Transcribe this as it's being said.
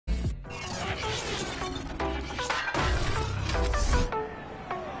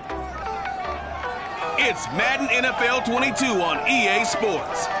It's Madden NFL 22 on EA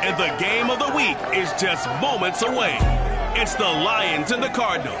Sports, and the game of the week is just moments away. It's the Lions and the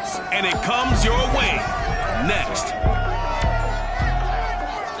Cardinals, and it comes your way next.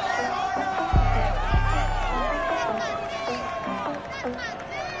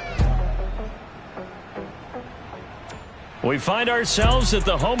 We find ourselves at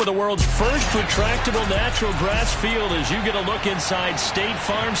the home of the world's first retractable natural grass field as you get a look inside State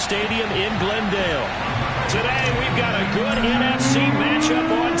Farm Stadium in Glendale. Today we've got a good NFC matchup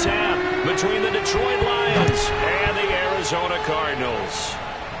on tap between the Detroit Lions and the Arizona Cardinals.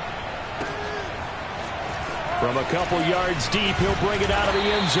 From a couple yards deep, he'll bring it out of the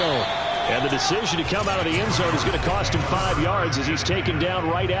end zone. And the decision to come out of the end zone is going to cost him 5 yards as he's taken down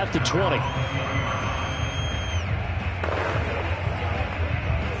right at the 20.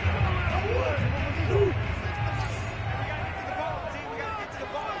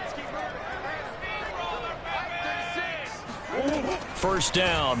 First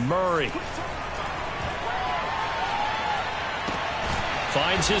down, Murray.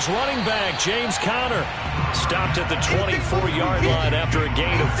 Finds his running back, James Conner. Stopped at the 24-yard line after a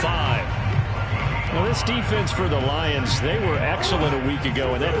gain of 5. Now, this defense for the Lions, they were excellent a week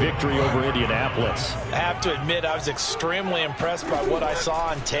ago in that victory over Indianapolis. I have to admit, I was extremely impressed by what I saw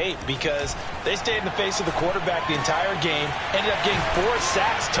on tape because they stayed in the face of the quarterback the entire game, ended up getting 4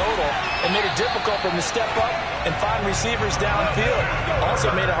 sacks total, and made it difficult for him to step up and find receivers downfield.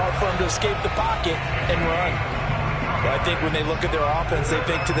 Also made it hard for him to escape the pocket and run. But I think when they look at their offense, they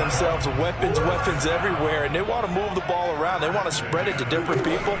think to themselves, weapons, weapons everywhere, and they want to move the ball around. They want to spread it to different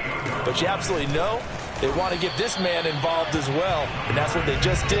people, but you absolutely know they want to get this man involved as well, and that's what they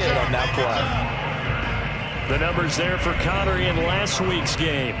just did on that play. The numbers there for Conner in last week's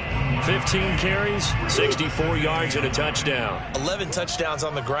game. 15 carries, 64 yards, and a touchdown. 11 touchdowns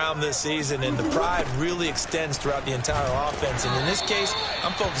on the ground this season, and the pride really extends throughout the entire offense. And in this case,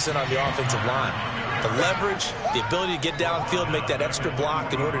 I'm focusing on the offensive line. The leverage, the ability to get downfield, make that extra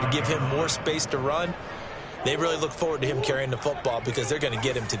block in order to give him more space to run. They really look forward to him carrying the football because they're going to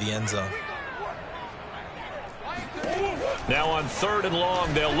get him to the end zone. Now on 3rd and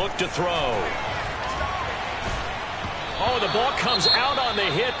long, they'll look to throw. Oh, the ball comes out on the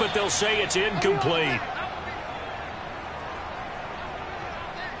hit, but they'll say it's incomplete.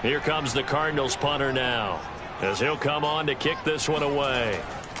 Here comes the Cardinals punter now, as he'll come on to kick this one away.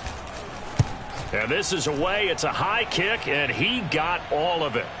 And this is away. It's a high kick, and he got all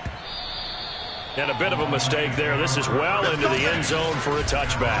of it. And a bit of a mistake there. This is well into the end zone for a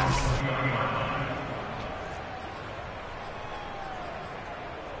touchback.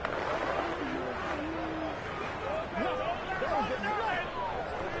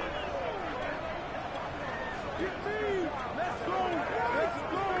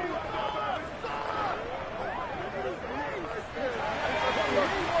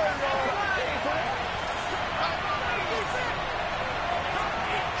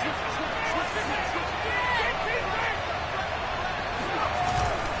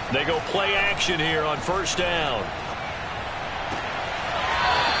 They go play action here on 1st down.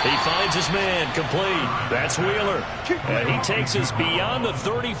 He finds his man, complete. That's Wheeler. And he takes us beyond the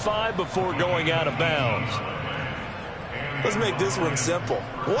 35 before going out of bounds. Let's make this one simple.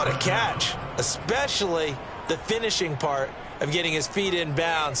 What a catch, especially the finishing part of getting his feet in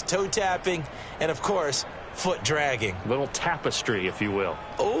bounds, toe tapping, and of course, foot dragging. Little tapestry, if you will.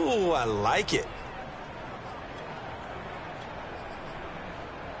 Oh, I like it.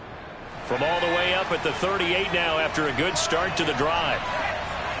 From all the way up at the 38 now after a good start to the drive.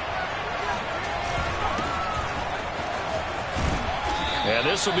 And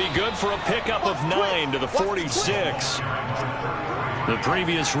this will be good for a pickup of 9 to the 46. The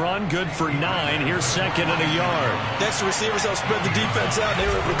previous run, good for 9. Here's 2nd and a yard. Next, the receivers help spread the defense out, and they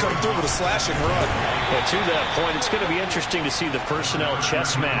were able to come through with a slashing run. Well, to that point, it's going to be interesting to see the personnel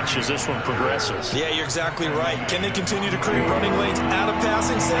chess match as this one progresses. Yeah, you're exactly right. Can they continue to create running lanes out of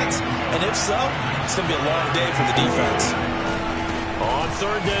passing sets? And if so, it's going to be a long day for the defense. On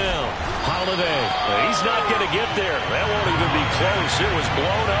 3rd down, Holiday. He's not going to get there. That won't even be close. It was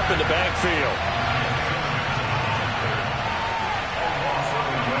blown up in the backfield.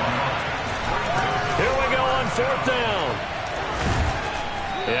 Here we go on 4th down.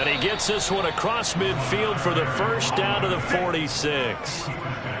 And he gets this one across midfield for the first down to the 46.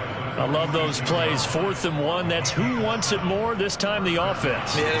 I love those plays. 4th and 1. That's who wants it more. This time the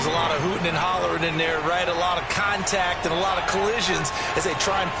offense. Yeah, there's a lot of hooting and hollering in there, right? A lot of contact and a lot of collisions as they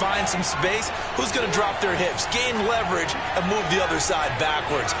try and find some space. Who's going to drop their hips, gain leverage, and move the other side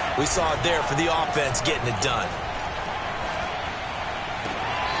backwards? We saw it there for the offense getting it done.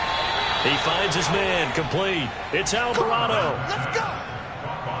 He finds his man, complete. It's Alvarado. Let's go.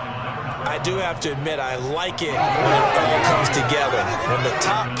 I do have to admit, I like it when it all comes together. When the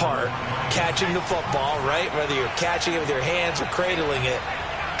top part, catching the football, right, whether you're catching it with your hands or cradling it,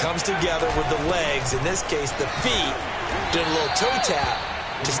 comes together with the legs, in this case the feet, doing a little toe tap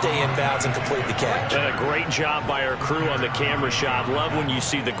to stay in bounds and complete the catch. And a great job by our crew on the camera shot. Love when you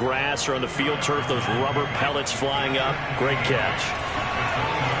see the grass or on the field turf, those rubber pellets flying up. Great catch.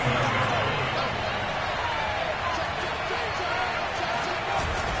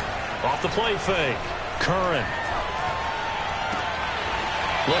 Off the play fake. Curran.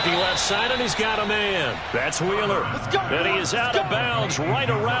 Looking left side, and he's got a man. That's Wheeler. And he is out of bounds right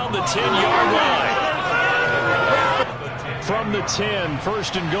around the 10-yard line. From the 10,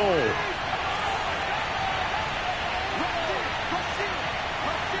 first and goal.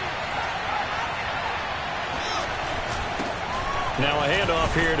 Now a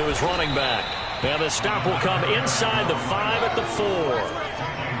handoff here to his running back. And the stop will come inside the 5 at the 4.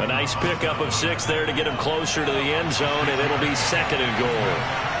 A nice pickup of 6 there to get him closer to the end zone, and it'll be second and goal.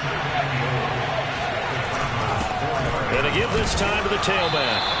 And again this time to the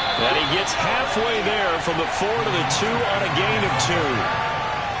tailback. And he gets halfway there from the 4 to the 2 on a gain of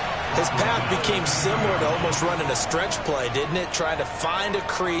 2. His path became similar to almost running a stretch play, didn't it? Trying to find a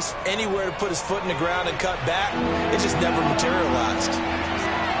crease, anywhere to put his foot in the ground and cut back. It just never materialized.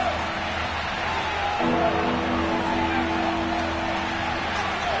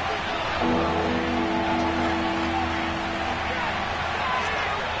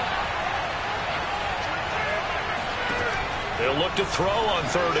 They'll look to throw on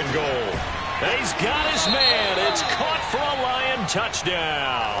third and goal. And he's got his man. It's caught for a Lion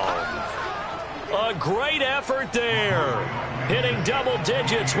touchdown. A great effort there. Hitting double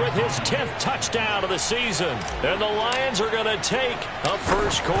digits with his 10th touchdown of the season. And the Lions are going to take a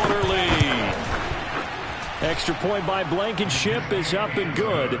first quarter lead. Extra point by Blankenship is up and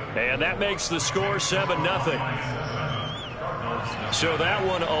good. And that makes the score 7-0. So that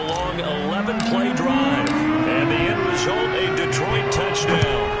one a long 11-play drive. And the end result, a Detroit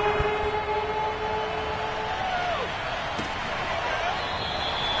touchdown.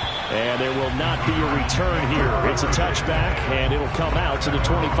 And there will not be a return here. It's a touchback, and it'll come out to the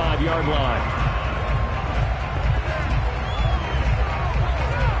 25-yard line.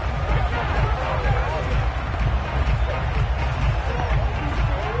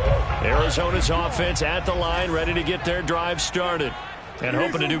 Arizona's offense at the line, ready to get their drive started. And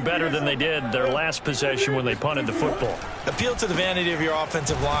hoping to do better than they did their last possession when they punted the football. Appeal to the vanity of your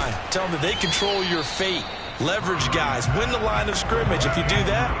offensive line. Tell them that they control your fate. Leverage guys. Win the line of scrimmage. If you do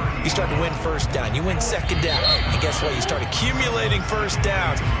that, you start to win first down. You win second down. And guess what? You start accumulating first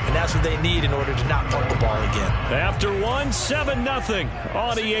downs. And that's what they need in order to not punt the ball again. After 7-0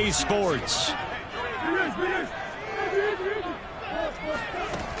 on EA Sports.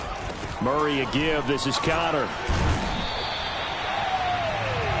 Murray a give. This is Cotter.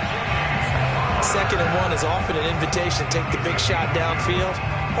 2nd and 1 is often an invitation to take the big shot downfield.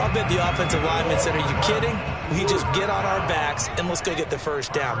 I'll bet the offensive linemen said, are you kidding? We just get on our backs and let's go get the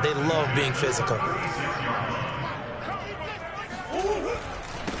first down. They love being physical.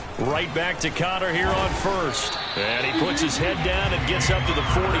 Right back to Cotter here on first. And he puts his head down and gets up to the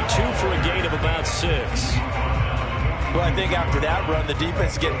 42 for a gain of about 6. Well, I think after that run, the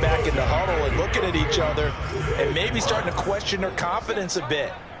defense is getting back in the huddle and looking at each other and maybe starting to question their confidence a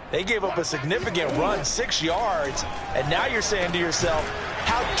bit. They gave up a significant run, 6 yards, and now you're saying to yourself,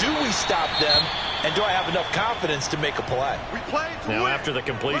 how do we stop them, and do I have enough confidence to make a play? Now, after the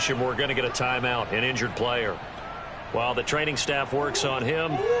completion, we're going to get a timeout, an injured player. While the training staff works on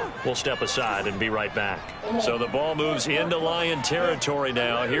him, we'll step aside and be right back. So the ball moves into Lion territory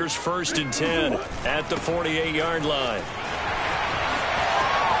now. Here's 1st and 10 at the 48-yard line.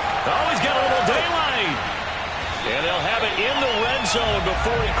 Oh, he's got a little daylight. And they'll have it in the red zone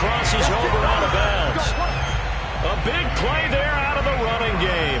before he crosses over out of bounds. A big play there out of the running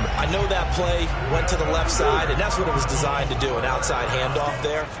game. I know that play went to the left side, and that's what it was designed to do, an outside handoff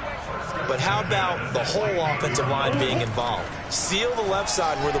there. But how about the whole offensive line being involved? Seal the left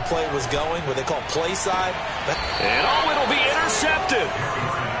side where the play was going, what they call play side. And it'll be intercepted.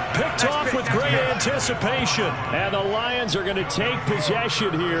 Picked off with great anticipation. And the Lions are going to take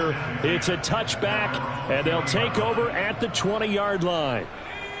possession here. It's a touchback, and they'll take over at the 20-yard line.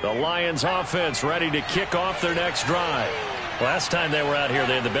 The Lions offense ready to kick off their next drive. Last time they were out here,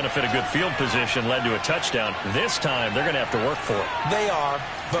 they had the benefit of good field position, led to a touchdown. This time, they're going to have to work for it. They are,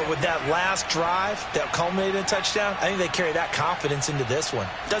 but with that last drive that culminated in a touchdown, I think they carry that confidence into this one.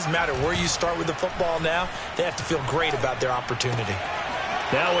 Doesn't matter where you start with the football now, they have to feel great about their opportunity.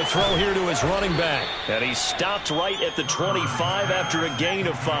 Now a throw here to his running back. And he stopped right at the 25 after a gain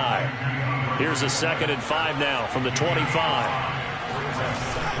of 5. Here's a 2nd and 5 now from the 25.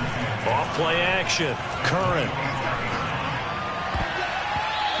 Off play action. Curran.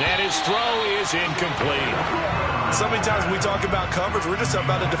 And his throw is incomplete. So many times when we talk about coverage, we're just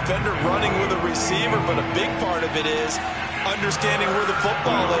about a defender running with a receiver, but a big part of it is understanding where the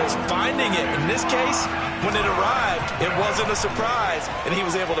football is, finding it. In this case, when it arrived, it wasn't a surprise, and he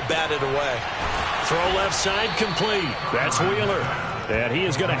was able to bat it away. Throw left side complete. That's Wheeler. And he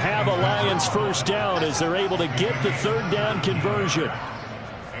is going to have a Lions first down as they're able to get the 3rd down conversion.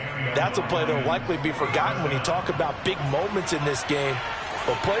 That's a play that will likely be forgotten when you talk about big moments in this game.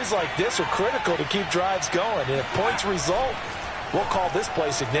 But plays like this are critical to keep drives going. And if points result, we'll call this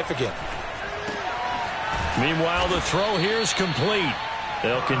play significant. Meanwhile, the throw here is complete.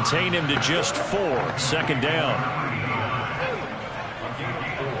 They'll contain him to just 4. 2nd down.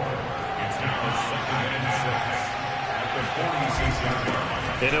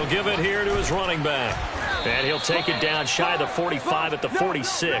 And he'll give it here to his running back. And he'll take it down shy of the 45 at the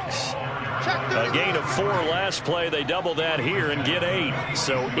 46. A gain of 4 last play. They double that here and get 8.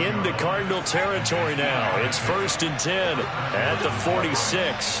 So into Cardinal territory now. It's 1st and 10 at the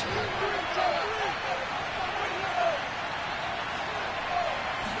 46.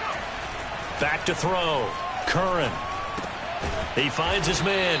 Back to throw. Curran. He finds his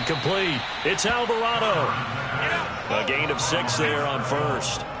man. Complete. It's Alvarado. A gain of 6 there on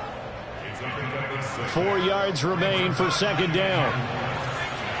 1st. 4 yards remain for 2nd down.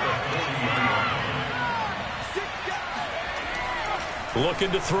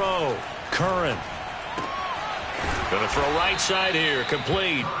 Looking to throw. Curran. Going to throw right side here.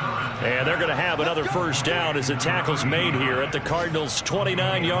 Complete. And they're going to have another first down as the tackle's made here at the Cardinals'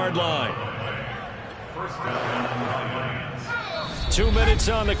 29-yard line. 2 minutes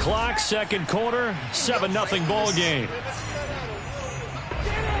on the clock. 2nd quarter. 7-0 ball game.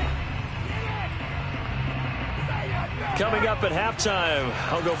 Coming up at halftime,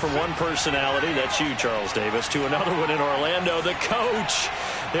 I'll go from one personality, that's you, Charles Davis, to another one in Orlando, the coach.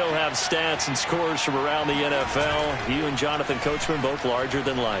 He'll have stats and scores from around the NFL. You and Jonathan Coachman, both larger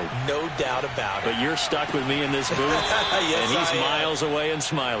than life. No doubt about it. But you're stuck with me in this booth, yes, and he's miles away and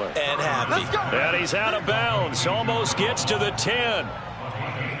smiling. And happy. And he's out of bounds, almost gets to the 10.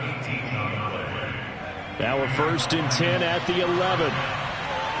 Now a 1st and 10 at the 11.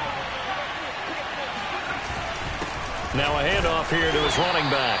 Now a handoff here to his running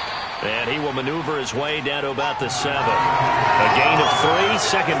back. And he will maneuver his way down to about the 7. A gain of 3,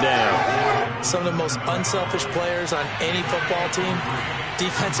 2nd down. Some of the most unselfish players on any football team,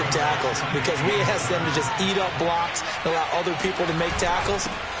 defensive tackles, because we ask them to just eat up blocks and allow other people to make tackles.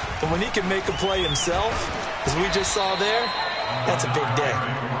 But when he can make a play himself, as we just saw there, that's a big day.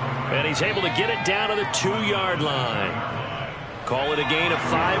 And he's able to get it down to the 2-yard line. Call it a gain of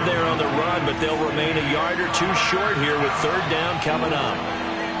 5 there on the run, but they'll remain a yard or 2 short here with 3rd down coming up.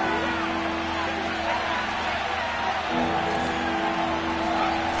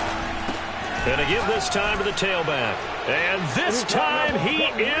 And to give this time to the tailback. And this time he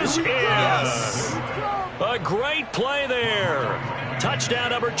is in. Yes. A great play there. Touchdown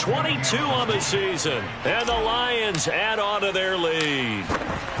number 22 on the season. And the Lions add on to their lead.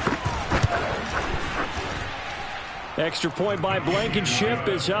 Extra point by Blankenship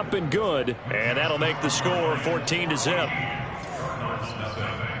is up and good. And that'll make the score 14-0.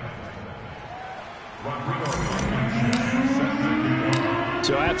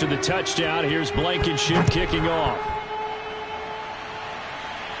 So after the touchdown, here's Blankenship kicking off.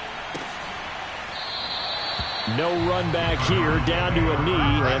 No run back here, down to a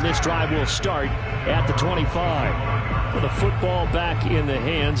knee, and this drive will start at the 25. With the football back in the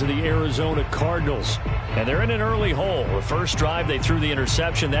hands of the Arizona Cardinals. And they're in an early hole. The first drive, they threw the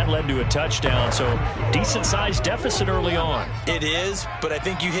interception. That led to a touchdown, so decent-sized deficit early on. It is, but I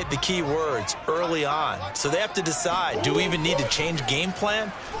think you hit the key words, early on. So they have to decide, do we even need to change game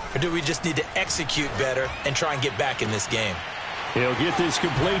plan, or do we just need to execute better and try and get back in this game? He'll get this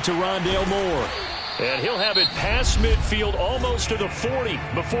complete to Rondale Moore. And he'll have it past midfield almost to the 40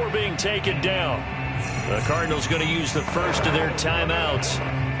 before being taken down. The Cardinals going to use the first of their timeouts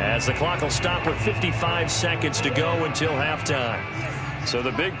as the clock will stop with 55 seconds to go until halftime. So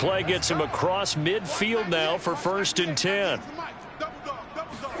the big play gets him across midfield now for 1st and 10.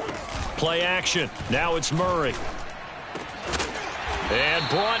 Play action. Now it's Murray. And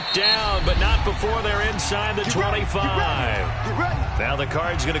brought down, but not before they're inside the 25. Now the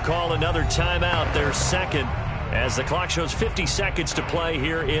Cards going to call another timeout, their second, as the clock shows 50 seconds to play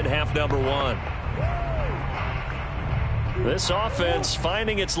here in half number 1. This offense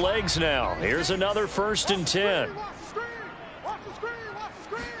finding its legs now. Here's another 1st and 10.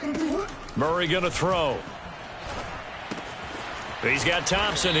 Murray going to throw. He's got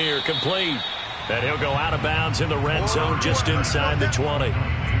Thompson here, complete. And he'll go out of bounds in the red zone just inside the 20.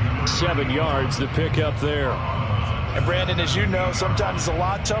 7 yards, the pickup there. And Brandon, as you know, sometimes it's a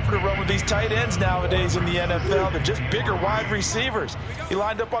lot tougher to run with these tight ends nowadays in the NFL. They're just bigger wide receivers. He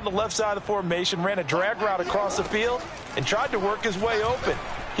lined up on the left side of the formation, ran a drag route across the field, and tried to work his way open.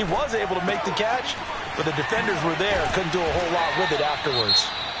 He was able to make the catch, but the defenders were there. Couldn't do a whole lot with it afterwards.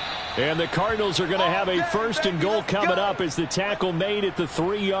 And the Cardinals are going to have a 1st and goal coming up as the tackle made at the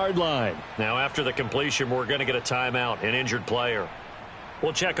 3-yard line. Now after the completion, we're going to get a timeout, an injured player.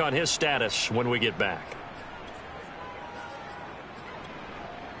 We'll check on his status when we get back.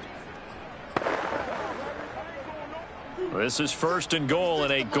 This is 1st and goal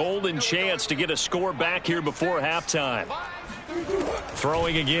and a golden chance to get a score back here before halftime.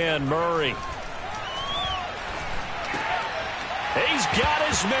 Throwing again, Murray. He's got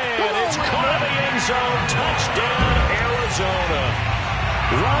his man. It's caught in the end zone. Touchdown, Arizona.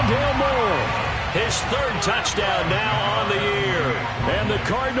 Rondale Moore, his 3rd touchdown now on the year. And the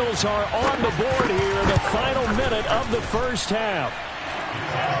Cardinals are on the board here in the final minute of the 1st half.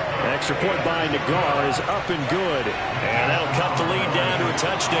 Extra point by Nagar is up and good. And that'll cut the lead down to a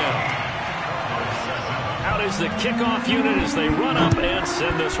touchdown. Out is the kickoff unit as they run up and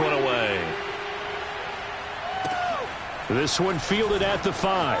send this one away. This one fielded at the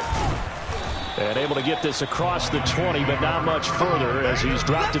 5. And able to get this across the 20, but not much further as he's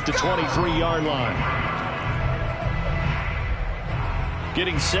dropped at the 23-yard line.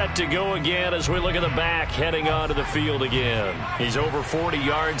 Getting set to go again as we look at the back, heading onto the field again. He's over 40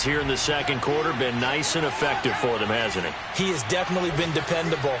 yards here in the 2nd quarter. Been nice and effective for them, hasn't he? He has definitely been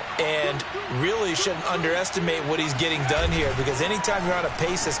dependable, and really shouldn't underestimate what he's getting done here, because anytime you're on a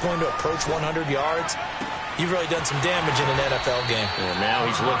pace that's going to approach 100 yards, you've really done some damage in an NFL game. And now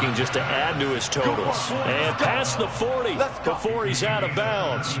he's looking just to add to his totals. And past the 40 before he's out of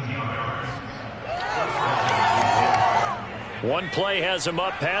bounds. One play has him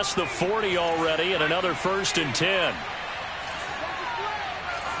up past the 40 already, and another 1st and 10.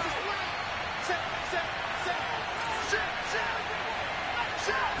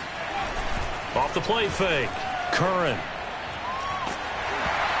 Off the play fake. Curran.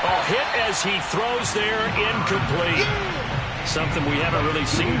 Oh, hit as he throws there, incomplete. Something we haven't really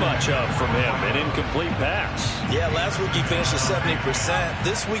seen much of from him, an incomplete pass. Yeah, last week he finished at 70%.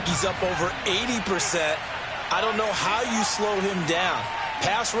 This week he's up over 80%. I don't know how you slow him down.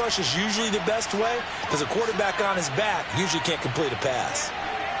 Pass rush is usually the best way because a quarterback on his back usually can't complete a pass.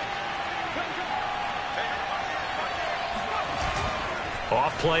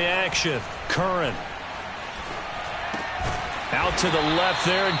 Off play action. Curran. Out to the left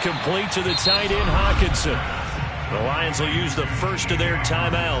there and complete to the tight end, Hockenson. The Lions will use the first of their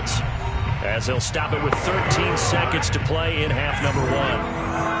timeouts as they'll stop it with 13 seconds to play in half number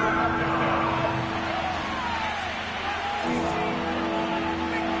 1.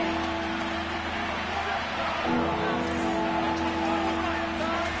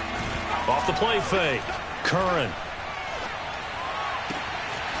 Off the play fake. Curran.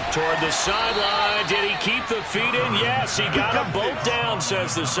 Toward the sideline. Did he keep the feet in? Yes, he got them both down,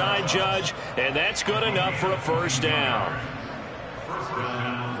 says the side judge. And that's good enough for a 1st down.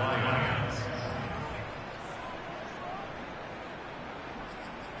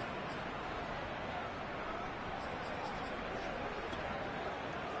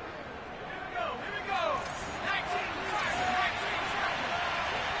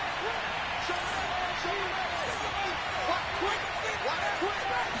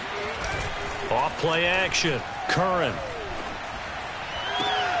 Off play action. Curran.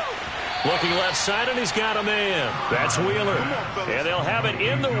 Looking left side, and he's got a man. That's Wheeler. And they'll have it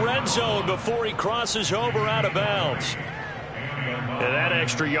in the red zone before he crosses over out of bounds. And that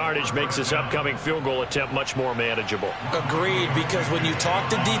extra yardage makes this upcoming field goal attempt much more manageable. Agreed, because when you talk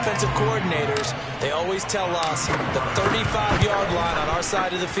to defensive coordinators, they always tell us the 35-yard line on our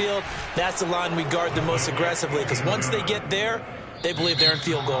side of the field, that's the line we guard the most aggressively, because once they get there, they believe they're in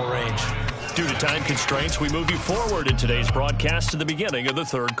field goal range. Due to time constraints, we move you forward in today's broadcast to the beginning of the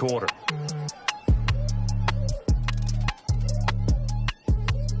 3rd quarter.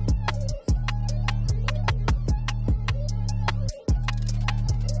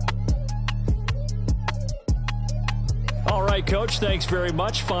 All right, Coach, thanks very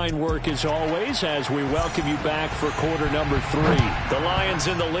much. Fine work as always as we welcome you back for quarter number 3. The Lions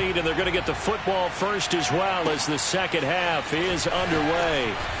in the lead, and they're going to get the football first as well as the 2nd half is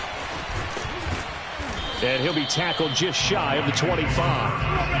underway. And he'll be tackled just shy of the 25.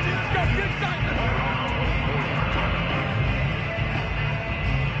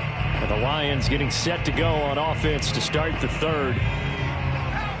 And the Lions getting set to go on offense to start the third.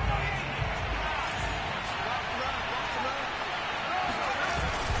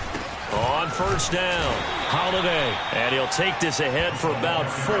 On first down, Holiday. And he'll take this ahead for about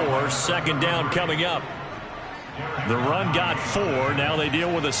 4. Second down coming up. The run got 4. Now they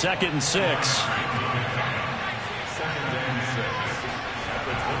deal with a 2nd and 6.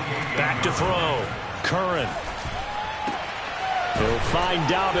 Back to throw. Curran. He'll find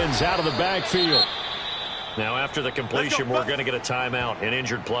Dobbins out of the backfield. Now after the completion, we're going to get a timeout, an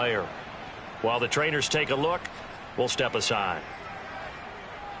injured player. While the trainers take a look, we'll step aside.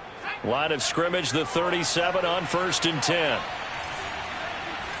 Line of scrimmage, the 37 on 1st and 10.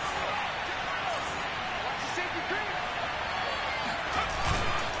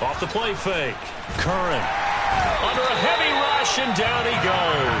 Off the play fake. Curran. Under a heavy rush, and down he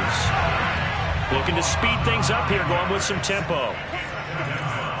goes. Looking to speed things up here, going with some tempo.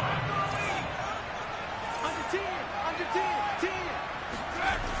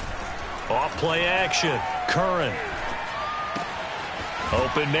 Off play action. Curran.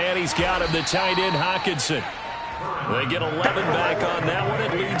 Open man, he's got him, the tight end, Hockenson. They get 11 back on that one.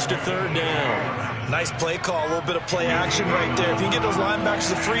 It leads to 3rd down. Nice play call, a little bit of play action right there. If you can get those linebackers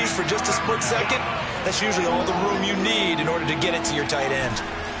to freeze for just a split second, that's usually all the room you need in order to get it to your tight end.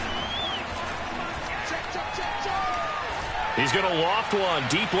 He's going to loft one,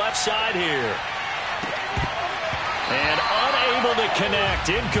 deep left side here. And unable to connect,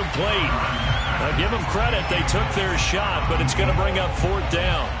 incomplete. Now give them credit, they took their shot, but it's going to bring up 4th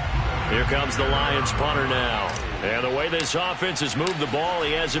down. Here comes the Lions punter now. And the way this offense has moved the ball,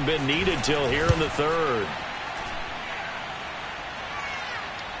 he hasn't been needed till here in the 3rd.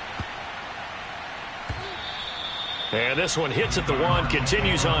 And this one hits at the 1,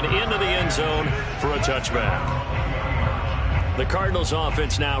 continues on into the end zone for a touchback. The Cardinals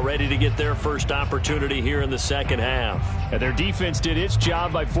offense now ready to get their first opportunity here in the 2nd half. And their defense did its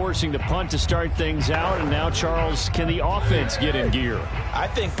job by forcing the punt to start things out. And now, Charles, can the offense get in gear? I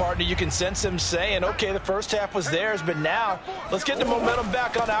think, partner, you can sense him saying, okay, the first half was theirs, but now let's get the momentum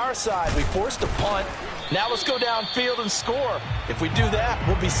back on our side. We forced a punt. Now let's go downfield and score. If we do that,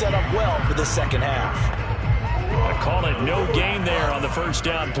 we'll be set up well for the 2nd half. I call it no gain there on the first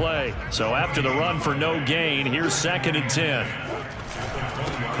down play. So after the run for no gain, here's 2nd and 10.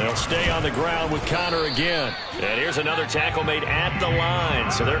 They'll stay on the ground with Connor again. And here's another tackle made at the line.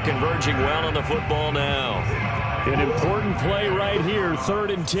 So they're converging well on the football now. An important play right here,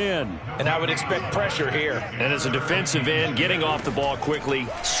 3rd and 10. And I would expect pressure here. And as a defensive end, getting off the ball quickly,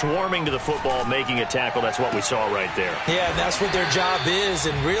 swarming to the football, making a tackle, that's what we saw right there. Yeah, that's what their job is.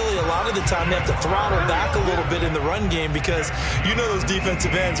 And really, a lot of the time, they have to throttle back a little bit in the run game because you know those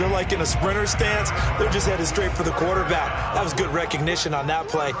defensive ends, they're like in a sprinter stance. They're just headed straight for the quarterback. That was good recognition on that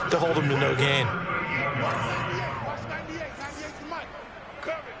play to hold them to no gain.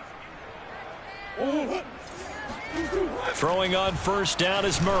 Throwing on first down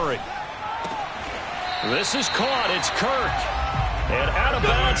is Murray. This is caught. It's Kirk. And out of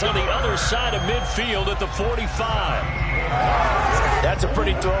bounds on the other side of midfield at the 45. That's a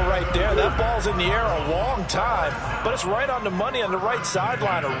pretty throw right there. That ball's in the air a long time, but it's right on the money on the right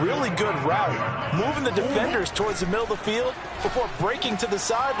sideline. A really good route. Moving the defenders towards the middle of the field before breaking to the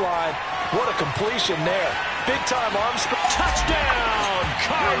sideline. What a completion there. Big-time arm sprint. Touchdown,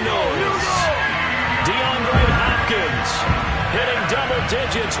 Cardinals. DeAndre Hopkins hitting double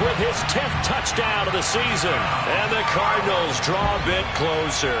digits with his 10th touchdown of the season. And the Cardinals draw a bit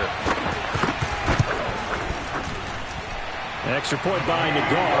closer. An extra point by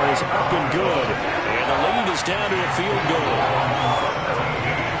Nagar is up and good. And the lead is down to a field goal.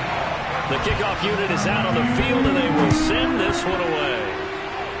 The kickoff unit is out on the field, and they will send this one away.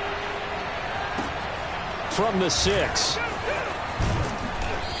 From the 6.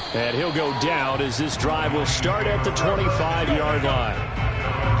 And he'll go down as this drive will start at the 25-yard line.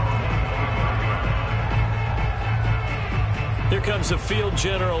 Here comes the field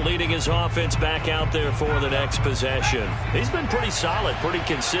general leading his offense back out there for the next possession. He's been pretty solid, pretty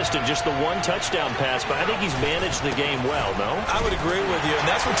consistent, just the one touchdown pass, but I think he's managed the game well, no? I would agree with you, and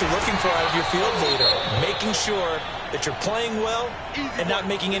that's what you're looking for out of your field leader, making sure that you're playing well and not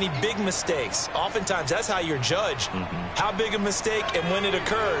making any big mistakes. Oftentimes, that's how you're judged. How big a mistake and when it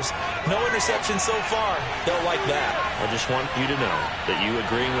occurs. No interception so far. They'll like that. I just want you to know that you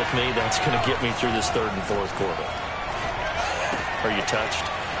agreeing with me, that's going to get me through this 3rd and 4th quarter. Are you touched?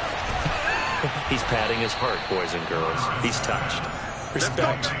 He's patting his heart, boys and girls. He's touched.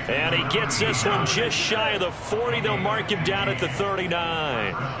 Respect. And he gets this one just shy of the 40. They'll mark him down at the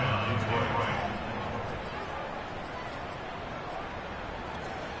 39.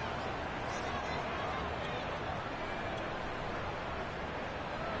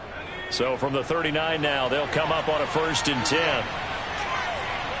 So from the 39 now, they'll come up on a 1st and 10.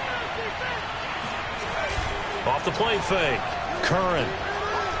 Off the play fake. Curran.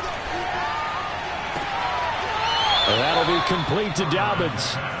 That'll be complete to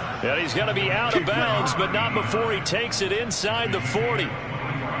Dobbins. And he's going to be out of bounds, but not before he takes it inside the 40.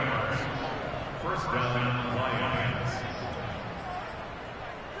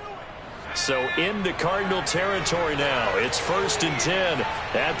 So into Cardinal territory now. It's 1st and 10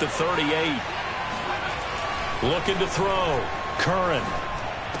 at the 38. Looking to throw. Curran.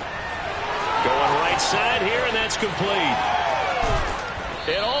 Going right side here, and that's complete.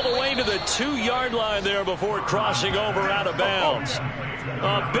 And all the way to the 2-yard line there before crossing over out of bounds.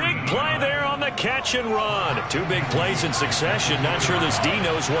 A big play there on the catch and run. 2 big plays in succession. Not sure this D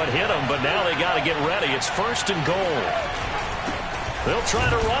knows what hit him, but now they got to get ready. It's 1st and goal. They'll try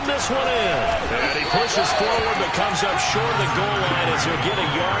to run this one in. And he pushes forward but comes up short of the goal line as he'll get a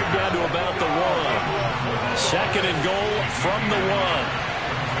yard down to about the 1. 2nd and goal from the 1.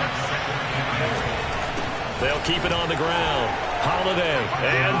 They'll keep it on the ground. Holiday.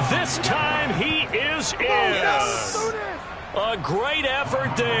 And this time he is in. A great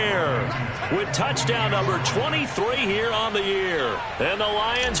effort there with touchdown number 23 here on the year. And the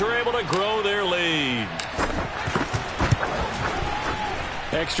Lions are able to grow their lead.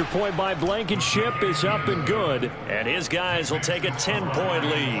 Extra point by Blankenship is up and good. And his guys will take a 10-point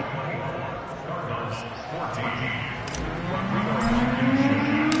lead.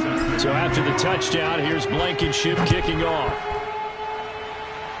 So after the touchdown, here's Blankenship kicking off.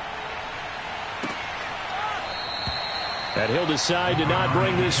 And he'll decide to not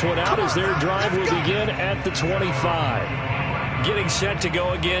bring this one out as their drive will begin at the 25. Getting set to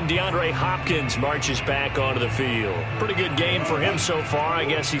go again, DeAndre Hopkins marches back onto the field. Pretty good game for him so far. I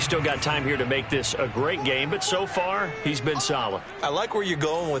guess he's still got time here to make this a great game, but so far he's been solid. I like where you're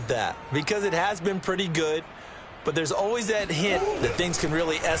going with that because it has been pretty good. But there's always that hint that things can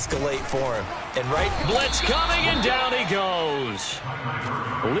really escalate for him. And right, blitz coming, and down he goes.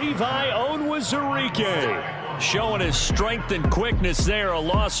 Levi Onwuzurike showing his strength and quickness there, a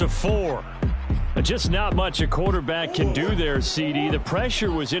loss of 4. Just not much a quarterback can do there, CD. The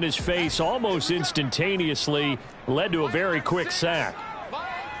pressure was in his face almost instantaneously, led to a very quick sack.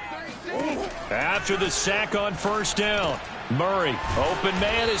 After the sack on 1st down, Murray, open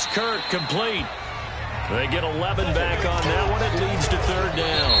man is Kirk, complete. They get 11 back on that one. It leads to 3rd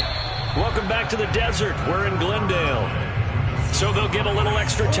down. Welcome back to the desert. We're in Glendale. So they'll get a little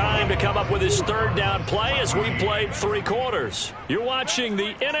extra time to come up with his 3rd down play as we played 3 quarters. You're watching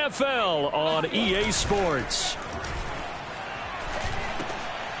the NFL on EA Sports.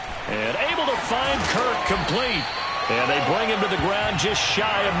 And able to find Kirk complete. And they bring him to the ground just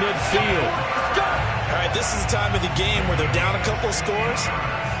shy of midfield. All right, this is the time of the game where they're down a couple of scores.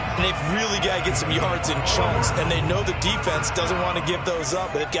 And they've really got to get some yards in chunks. And they know the defense doesn't want to give those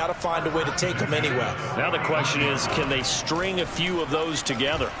up, but they've got to find a way to take them anyway. Now the question is, can they string a few of those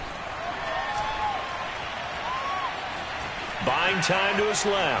together? Buying time to his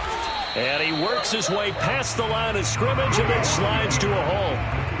left. And he works his way past the line of scrimmage and then slides to a hole.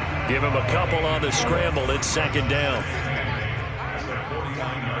 Give him a couple on the scramble. It's 2nd down.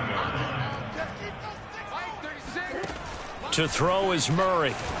 To throw is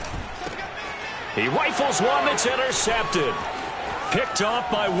Murray. He rifles one that's intercepted. Picked off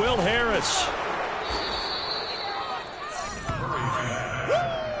by Will Harris.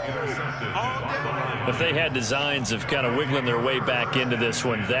 If they had designs of kind of wiggling their way back into this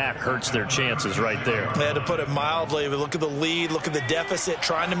one, that hurts their chances right there. They had to put it mildly. But look at the lead, look at the deficit,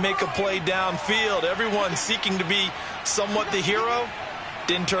 trying to make a play downfield. Everyone seeking to be somewhat the hero.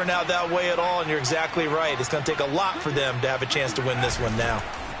 Didn't turn out that way at all, and you're exactly right. It's going to take a lot for them to have a chance to win this one now.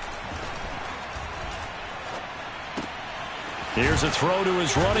 Here's a throw to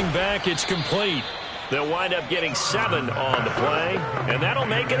his running back. It's complete. They'll wind up getting 7 on the play, and that'll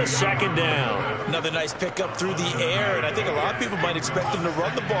make it a 2nd down. Another nice pickup through the air, and I think a lot of people might expect them to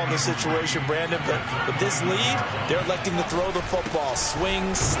run the ball in this situation, Brandon, but with this lead, they're electing to throw the football.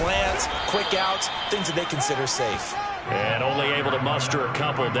 Swings, slants, quick outs, things that they consider safe. And only able to muster a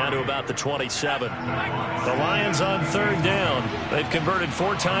couple down to about the 27. The Lions on 3rd down. They've converted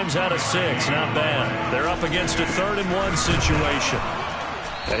 4 times out of 6. Not bad. They're up against a 3rd and 1 situation.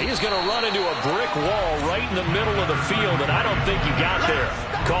 And he's going to run into a brick wall right in the middle of the field, and I don't think he got there.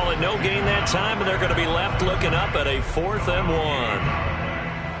 Call it no gain that time, and they're going to be left looking up at a 4th and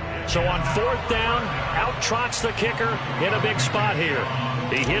 1. So on 4th down, out trots the kicker in a big spot here.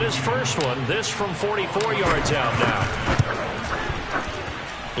 He hit his first one, this from 44 yards out now.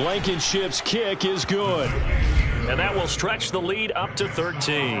 Blankenship's kick is good. And that will stretch the lead up to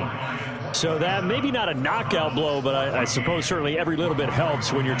 13. So that maybe not a knockout blow, but I suppose certainly every little bit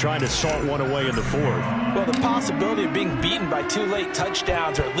helps when you're trying to salt one away in the 4th. Well, the possibility of being beaten by 2 late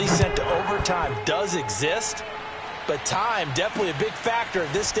touchdowns or at least sent to overtime does exist. But time, definitely a big factor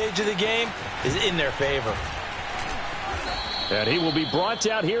at this stage of the game, is in their favor. And he will be brought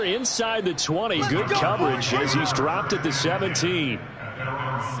down here inside the 20. Good coverage as he's dropped at the 17.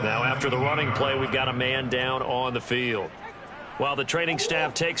 Now after the running play, we've got a man down on the field. While the training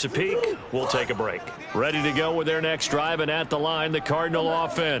staff takes a peek, we'll take a break. Ready to go with their next drive, and at the line, the Cardinal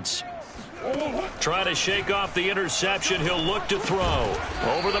offense. Trying to shake off the interception, he'll look to throw.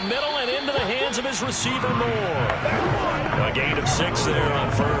 Over the middle and into the hands of his receiver, Moore. A gain of 6 there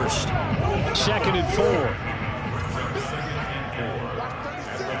on first. 2nd and 4.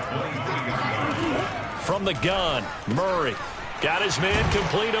 From the gun, Murray. Got his man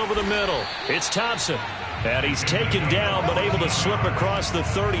complete over the middle. It's Thompson. And he's taken down, but able to slip across the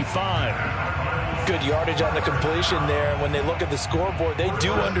 35. Good yardage on the completion there. And when they look at the scoreboard, they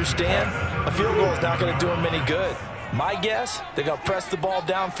do understand a field goal is not going to do them any good. My guess, they're going to press the ball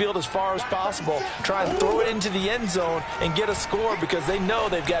downfield as far as possible, try and throw it into the end zone and get a score because they know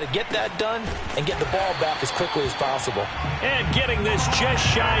they've got to get that done and get the ball back as quickly as possible. And getting this just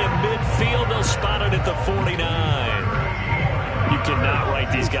shy of midfield, they'll spot it at the 49. You cannot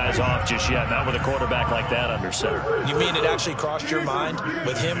write these guys off just yet, not with a quarterback like that under center. You mean it actually crossed your mind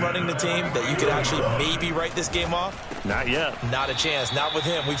with him running the team that you could actually maybe write this game off? Not yet. Not a chance. Not with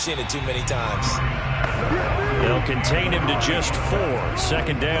him. We've seen it too many times. They'll contain him to just 4.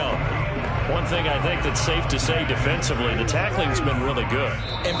 2nd down. One thing I think that's safe to say defensively, the tackling's been really good.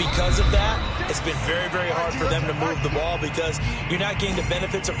 And because of that, it's been very, very hard for them to move the ball because you're not getting the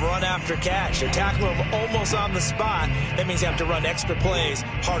benefits of run after catch. They're tackling them almost on the spot. That means you have to run extra plays,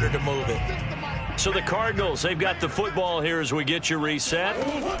 harder to move it. So the Cardinals, they've got the football here as we get you reset.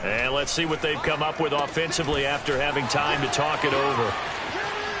 And let's see what they've come up with offensively after having time to talk it over.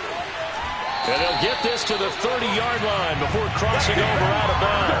 And they'll get this to the 30-yard line before crossing over out of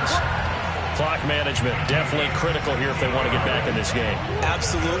bounds. Clock management definitely critical here if they want to get back in this game.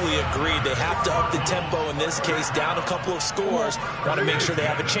 Absolutely agreed. They have to up the tempo in this case, down a couple of scores. Want to make sure they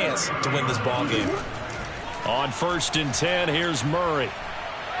have a chance to win this ball game. On 1st and 10, here's Murray.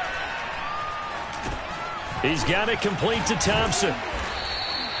 He's got it complete to Thompson.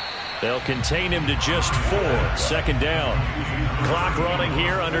 They'll contain him to just 4. 2nd down. Clock running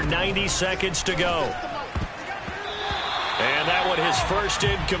here, under 90 seconds to go. And that one his first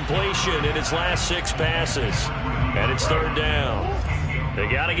incompletion in his last 6 passes. And it's 3rd down. They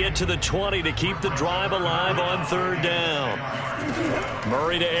got to get to the 20 to keep the drive alive on 3rd down.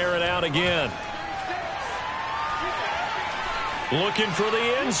 Murray to air it out again. Looking for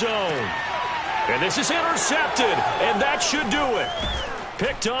the end zone. And this is intercepted. And that should do it.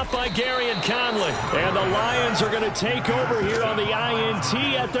 Picked off by Garyon Conley. And the Lions are going to take over here on the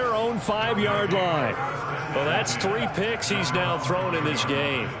INT at their own 5-yard line. Well, that's 3 picks he's now thrown in this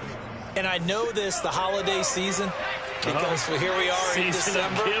game. And I know this, the holiday season, because here we are in December. Season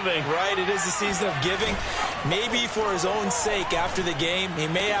of giving. Right, it is the season of giving. Maybe for his own sake after the game, he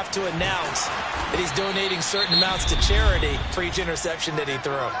may have to announce that he's donating certain amounts to charity for each interception that he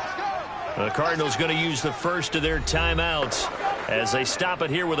threw. The Cardinals going to use the first of their timeouts as they stop it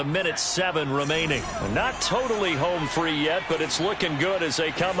here with 1:07 remaining. Not totally home free yet, but it's looking good as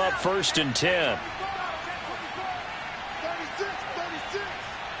they come up 1st and 10.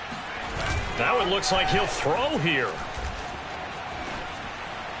 That one looks like he'll throw here.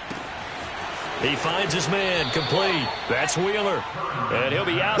 He finds his man complete. That's Wheeler. And he'll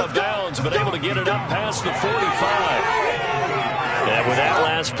be out of bounds, but able to get it up past the 45. And with that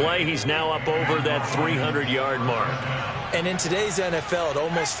last play, he's now up over that 300-yard mark. And in today's NFL, it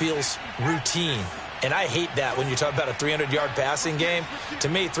almost feels routine. And I hate that when you talk about a 300-yard passing game. To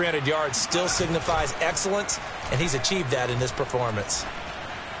me, 300 yards still signifies excellence, and he's achieved that in this performance.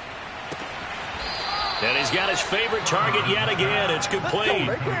 And he's got his favorite target yet again. It's complete.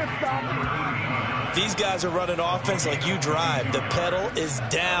 These guys are running offense like you drive. The pedal is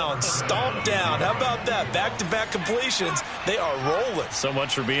down, stomped down. How about that? Back-to-back completions. They are rolling. So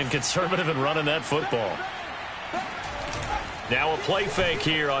much for being conservative and running that football. Now a play fake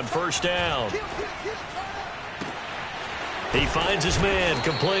here on 1st down. He finds his man,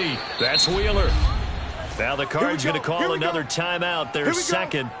 complete. That's Wheeler. Now the Cards going to call another timeout, their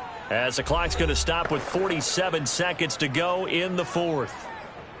second, as the clock's going to stop with 47 seconds to go in the fourth.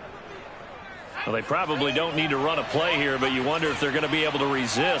 Well, they probably don't need to run a play here, but you wonder if they're going to be able to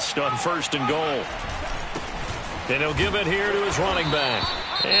resist on 1st and goal. And he'll give it here to his running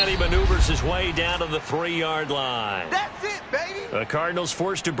back. And he maneuvers his way down to the 3-yard line. That's it, baby. The Cardinals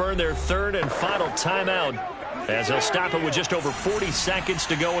forced to burn their 3rd and final timeout, as they'll stop it with just over 40 seconds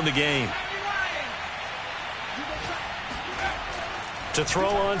to go in the game. To throw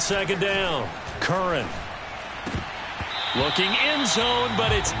on 2nd down, Curran. Looking end zone,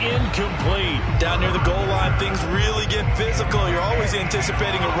 but it's incomplete. Down near the goal line, things really get physical. You're always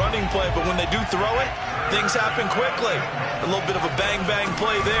anticipating a running play, but when they do throw it, things happen quickly. A little bit of a bang-bang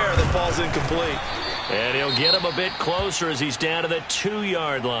play there that falls incomplete. And he'll get him a bit closer as he's down to the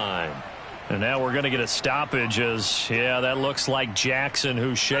 2-yard line. And now we're going to get a stoppage as, yeah, that looks like Jackson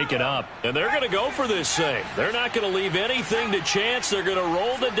who's shaken up. And they're going to go for this thing. They're not going to leave anything to chance. They're going to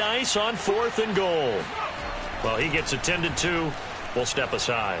roll the dice on 4th and goal. Well, he gets attended to. We'll step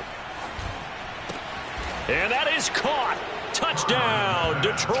aside. And that is caught. Touchdown,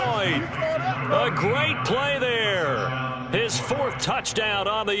 Detroit. A great play there. His 4th touchdown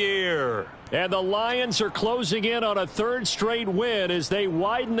on the year. And the Lions are closing in on a 3rd straight win as they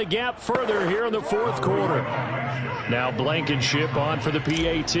widen the gap further here in the 4th quarter. Now Blankenship on for the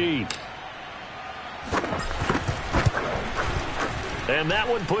PAT. And that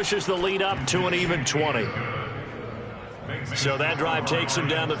one pushes the lead up to an even 20. So that drive takes him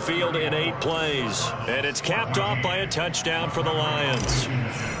down the field in 8 plays. And it's capped off by a touchdown for the Lions.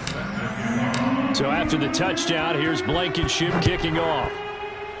 So after the touchdown, here's Blankenship kicking off.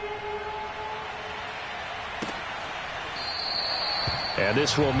 And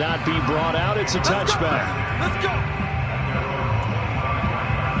this will not be brought out. It's a touchback. Let's go.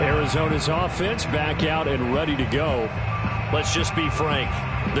 Arizona's offense back out and ready to go. Let's just be frank.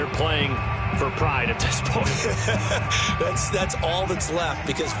 They're playing for pride at this point. That's all that's left,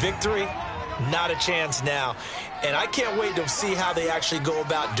 because victory, not a chance now. And I can't wait to see how they actually go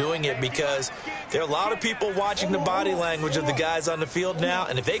about doing it, because there are a lot of people watching the body language of the guys on the field now,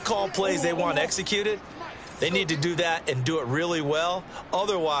 and if they call plays they want executed, they need to do that and do it really well.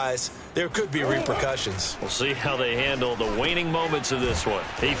 Otherwise, there could be repercussions. We'll see how they handle the waning moments of this one.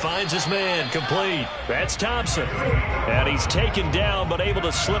 He finds his man, complete. That's Thompson. And he's taken down, but able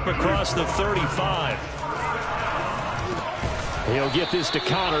to slip across the 35. He'll get this to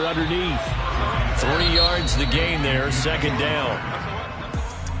Connor underneath. 3 yards the gain there, 2nd down.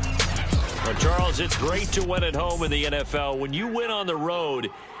 Well, Charles, it's great to win at home in the NFL. When you win on the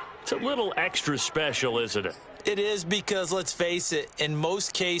road, it's a little extra special, isn't it? It is, because, let's face it, in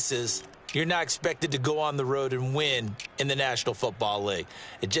most cases, you're not expected to go on the road and win in the National Football League.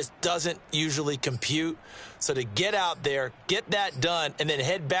 It just doesn't usually compute. So to get out there, get that done, and then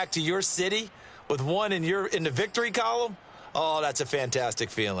head back to your city with one in the victory column, oh, that's a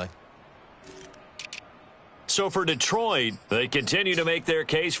fantastic feeling. So for Detroit, they continue to make their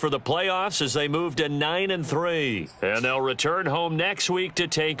case for the playoffs as they move to 9-3. And they'll return home next week to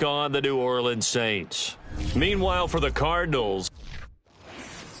take on the New Orleans Saints. Meanwhile, for the Cardinals,